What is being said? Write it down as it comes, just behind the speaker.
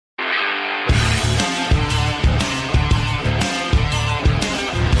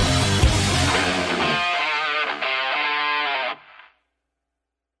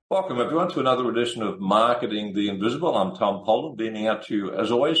Welcome, everyone, to another edition of Marketing the Invisible. I'm Tom Poland, beaming out to you, as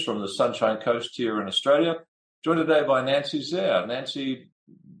always, from the Sunshine Coast here in Australia. Joined today by Nancy Zare. Nancy,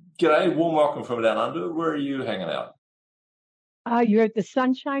 g'day, warm welcome from down under. Where are you hanging out? You're at the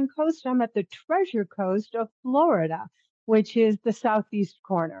Sunshine Coast. I'm at the Treasure Coast of Florida, which is the southeast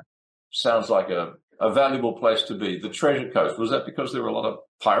corner. Sounds like a valuable place to be. The Treasure Coast. Was that because there were a lot of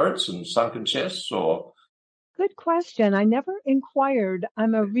pirates and sunken chests, or...? Good question. I never inquired.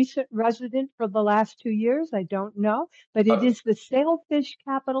 I'm a recent resident for the last 2 years. I don't know, but it is the sailfish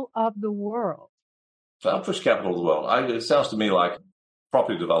capital of the world. Sailfish capital of the world. It sounds to me like a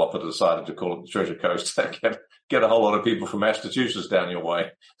property developer decided to call it the Treasure Coast. Get a whole lot of people from Massachusetts down your way.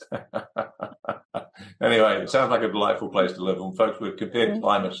 Anyway, it sounds like a delightful place to live. And folks, we've compared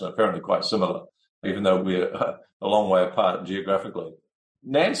climates and apparently quite similar, even though we're a long way apart geographically.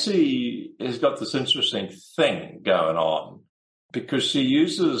 Nancy has got this interesting thing going on because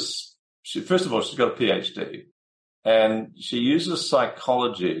first of all, she's got a PhD, and she uses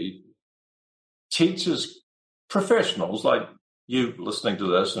psychology, teaches professionals like you listening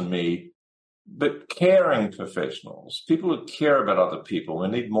to this and me, but caring professionals, people who care about other people. We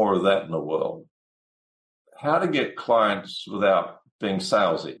need more of that in the world. How to get clients without being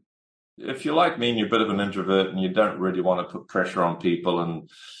salesy. If you're like me and you're a bit of an introvert and you don't really want to put pressure on people and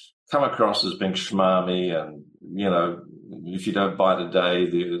come across as being schmarmy and, if you don't buy today,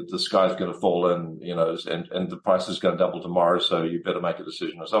 the sky's going to fall in, and the price is going to double tomorrow, so you better make a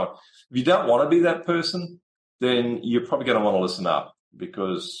decision and so on. If you don't want to be that person, then you're probably going to want to listen up,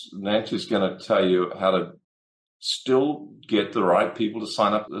 because Nancy's going to tell you how to still get the right people to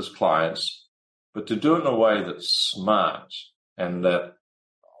sign up as clients, but to do it in a way that's smart and that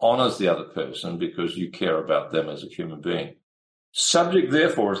honors the other person because you care about them as a human being. Subject,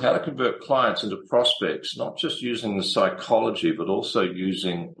 therefore, is how to convert clients into prospects, not just using the psychology, but also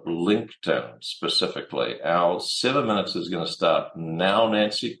using LinkedIn specifically. Our 7 minutes is going to start now,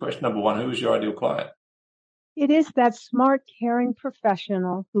 Nancy. Question number one, who is your ideal client? It is that smart, caring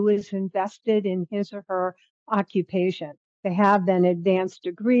professional who is invested in his or her occupation. They have an advanced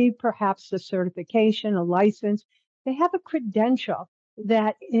degree, perhaps a certification, a license. They have a credential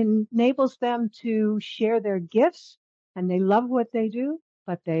that enables them to share their gifts, and they love what they do,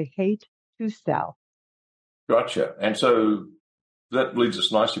 but they hate to sell. Gotcha. And so that leads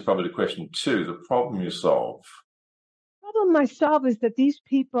us nicely probably to question two, the problem you solve. The problem I solve is that these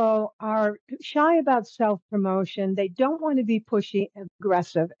people are shy about self-promotion. They don't want to be pushy and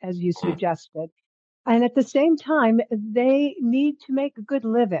aggressive, as you suggested. And at the same time, they need to make a good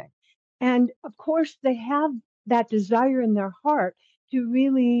living. And of course, they have that desire in their heart to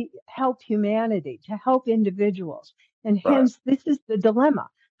really help humanity, to help individuals. And hence, This is the dilemma.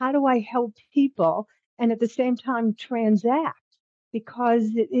 How do I help people and at the same time transact? Because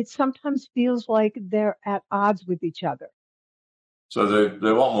it sometimes feels like they're at odds with each other. So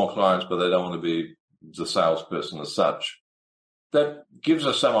they want more clients, but they don't want to be the salesperson as such. That gives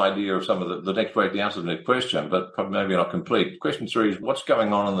us some idea of some of the next way to answer the next question, but probably maybe not complete. Question three is what's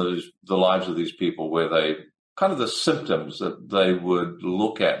going on in the lives of these people where they kind of the symptoms that they would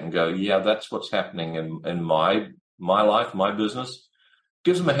look at and go, yeah, that's what's happening in my life, my business.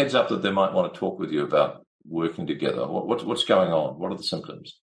 Gives them a heads up that they might want to talk with you about working together. What's going on? What are the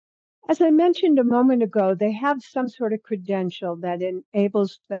symptoms? As I mentioned a moment ago, they have some sort of credential that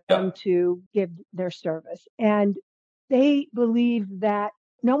enables them to give their service. And they believe that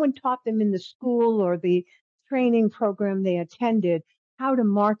no one taught them in the school or the training program they attended how to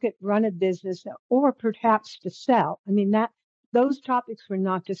market, run a business, or perhaps to sell. I mean, those topics were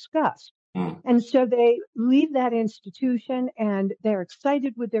not discussed. And so they leave that institution and they're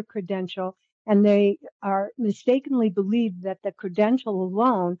excited with their credential, and they are mistakenly believe that the credential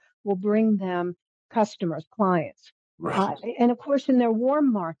alone will bring them customers, clients. And of course, in their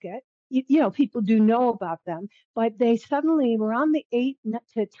warm market, people do know about them, but they suddenly were on the 8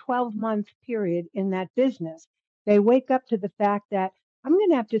 to 12 month period in that business. They wake up to the fact that I'm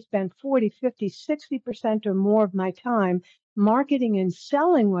going to have to spend 40, 50, 60% or more of my time marketing and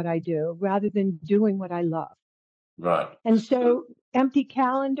selling what I do rather than doing what I love. Right. And so empty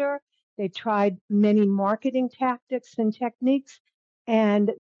calendar, they tried many marketing tactics and techniques, and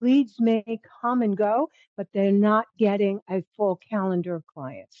leads may come and go, but they're not getting a full calendar of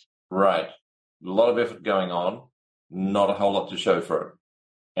clients. Right. A lot of effort going on, not a whole lot to show for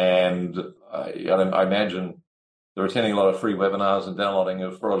it. And I imagine they're attending a lot of free webinars and downloading a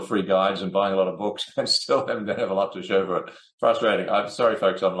lot of free guides and buying a lot of books and still don't have a lot to show for it. Frustrating. I'm sorry,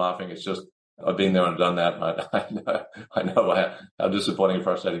 folks, I'm laughing. It's just I've been there and done that, and I know how disappointing and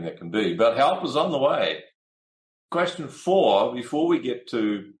frustrating that can be. But help is on the way. Question 4, before we get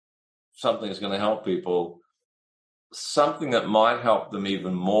to something that's going to help people, something that might help them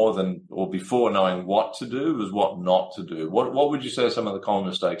even more than, or before knowing what to do, is what not to do. What would you say are some of the common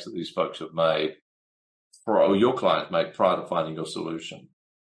mistakes that these folks have made, or your clients make, prior to finding your solution?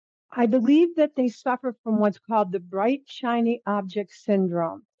 I believe that they suffer from what's called the bright, shiny object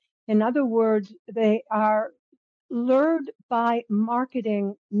syndrome. In other words, they are lured by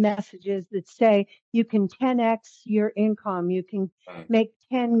marketing messages that say you can 10x your income, you can make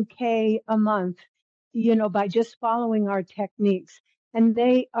 10K a month, by just following our techniques. And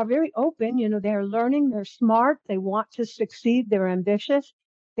they are very open, they're learning, they're smart, they want to succeed, they're ambitious.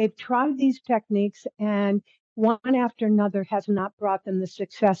 They've tried these techniques, and one after another has not brought them the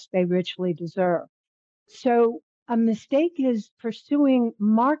success they richly deserve. So a mistake is pursuing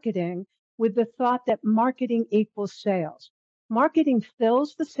marketing with the thought that marketing equals sales. Marketing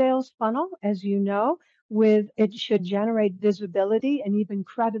fills the sales funnel, as you know, it should generate visibility and even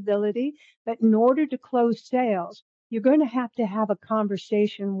credibility. But in order to close sales, you're going to have a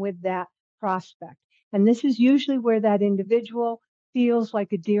conversation with that prospect. And this is usually where that individual feels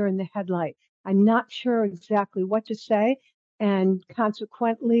like a deer in the headlight. I'm not sure exactly what to say. And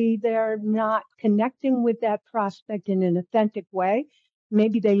consequently, they're not connecting with that prospect in an authentic way.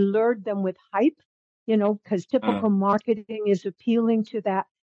 Maybe they lured them with hype, because typical marketing is appealing to that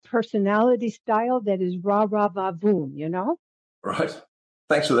personality style that is rah, rah, va, boom, Right.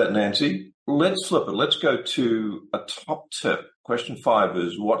 Thanks for that, Nancy. Let's flip it. Let's go to a top tip. Question 5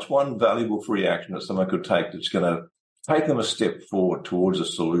 is, what's one valuable free action that someone could take that's going to take them a step forward towards a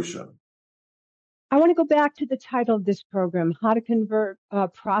solution? I want to go back to the title of this program, how to convert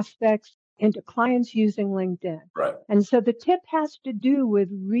prospects into clients using LinkedIn. Right. And so the tip has to do with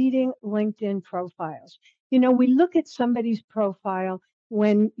reading LinkedIn profiles. We look at somebody's profile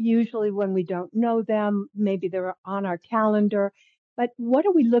usually when we don't know them, maybe they're on our calendar. But what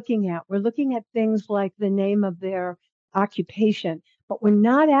are we looking at? We're looking at things like the name of their occupation, but we're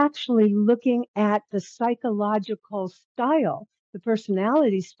not actually looking at the psychological style, the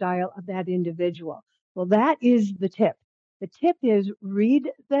personality style of that individual. Well, that is the tip. The tip is read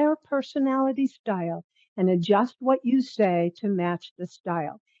their personality style and adjust what you say to match the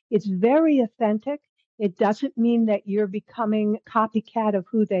style. It's very authentic. It doesn't mean that you're becoming a copycat of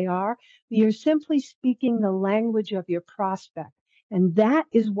who they are. You're simply speaking the language of your prospect. And that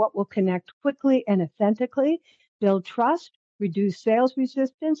is what will connect quickly and authentically, build trust, reduce sales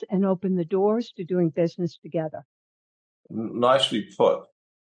resistance, and open the doors to doing business together. Nicely put.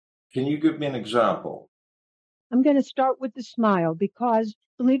 Can you give me an example? I'm going to start with the smile because,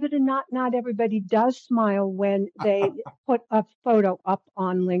 believe it or not everybody does smile when they put a photo up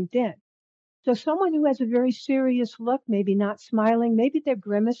on LinkedIn. So someone who has a very serious look, maybe not smiling, maybe they're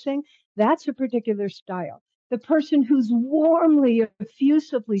grimacing, that's a particular style. The person who's warmly,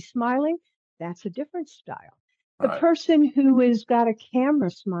 effusively smiling, that's a different style. The person who has got a camera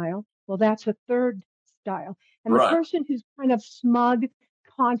smile, well, that's a third style. And the person who's kind of smug,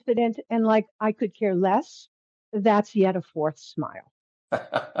 confident, and like, I could care less, that's yet a fourth smile.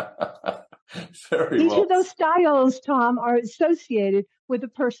 Each of those styles, Tom, are associated with a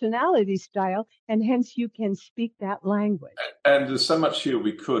personality style, and hence you can speak that language. And there's so much here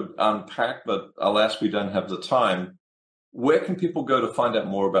we could unpack, but alas, we don't have the time. Where can people go to find out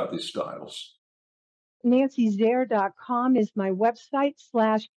more about these styles? NancyZare.com is my website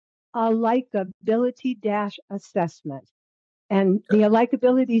 /likability-assessment. And the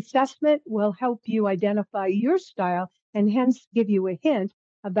likability assessment will help you identify your style and hence give you a hint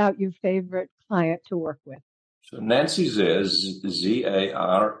about your favorite client to work with. So Nancy Zare, ZARE.com/A,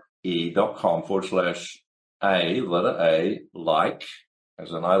 letter A, like,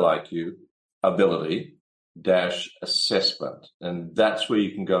 as in I like you, ability -assessment. And that's where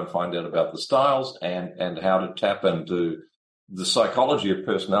you can go and find out about the styles and how to tap into the psychology of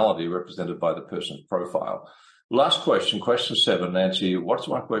personality represented by the person's profile. Last question, question 7, Nancy. What's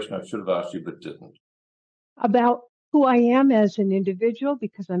one question I should have asked you but didn't? About who I am as an individual,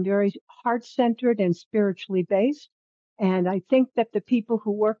 because I'm very heart-centered and spiritually based. And I think that the people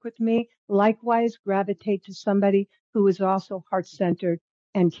who work with me likewise gravitate to somebody who is also heart-centered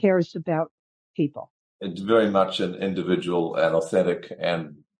and cares about people. It's very much an individual and authentic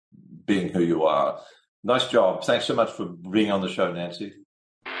and being who you are. Nice job. Thanks so much for being on the show, Nancy.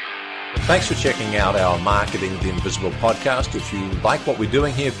 Thanks for checking out our Marketing the Invisible podcast. If you like what we're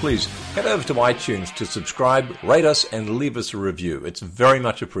doing here, please head over to iTunes to subscribe, rate us, and leave us a review. It's very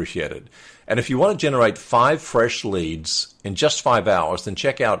much appreciated. And if you want to generate 5 fresh leads in just 5 hours, then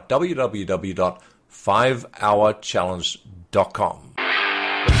check out www.5hourchallenge.com.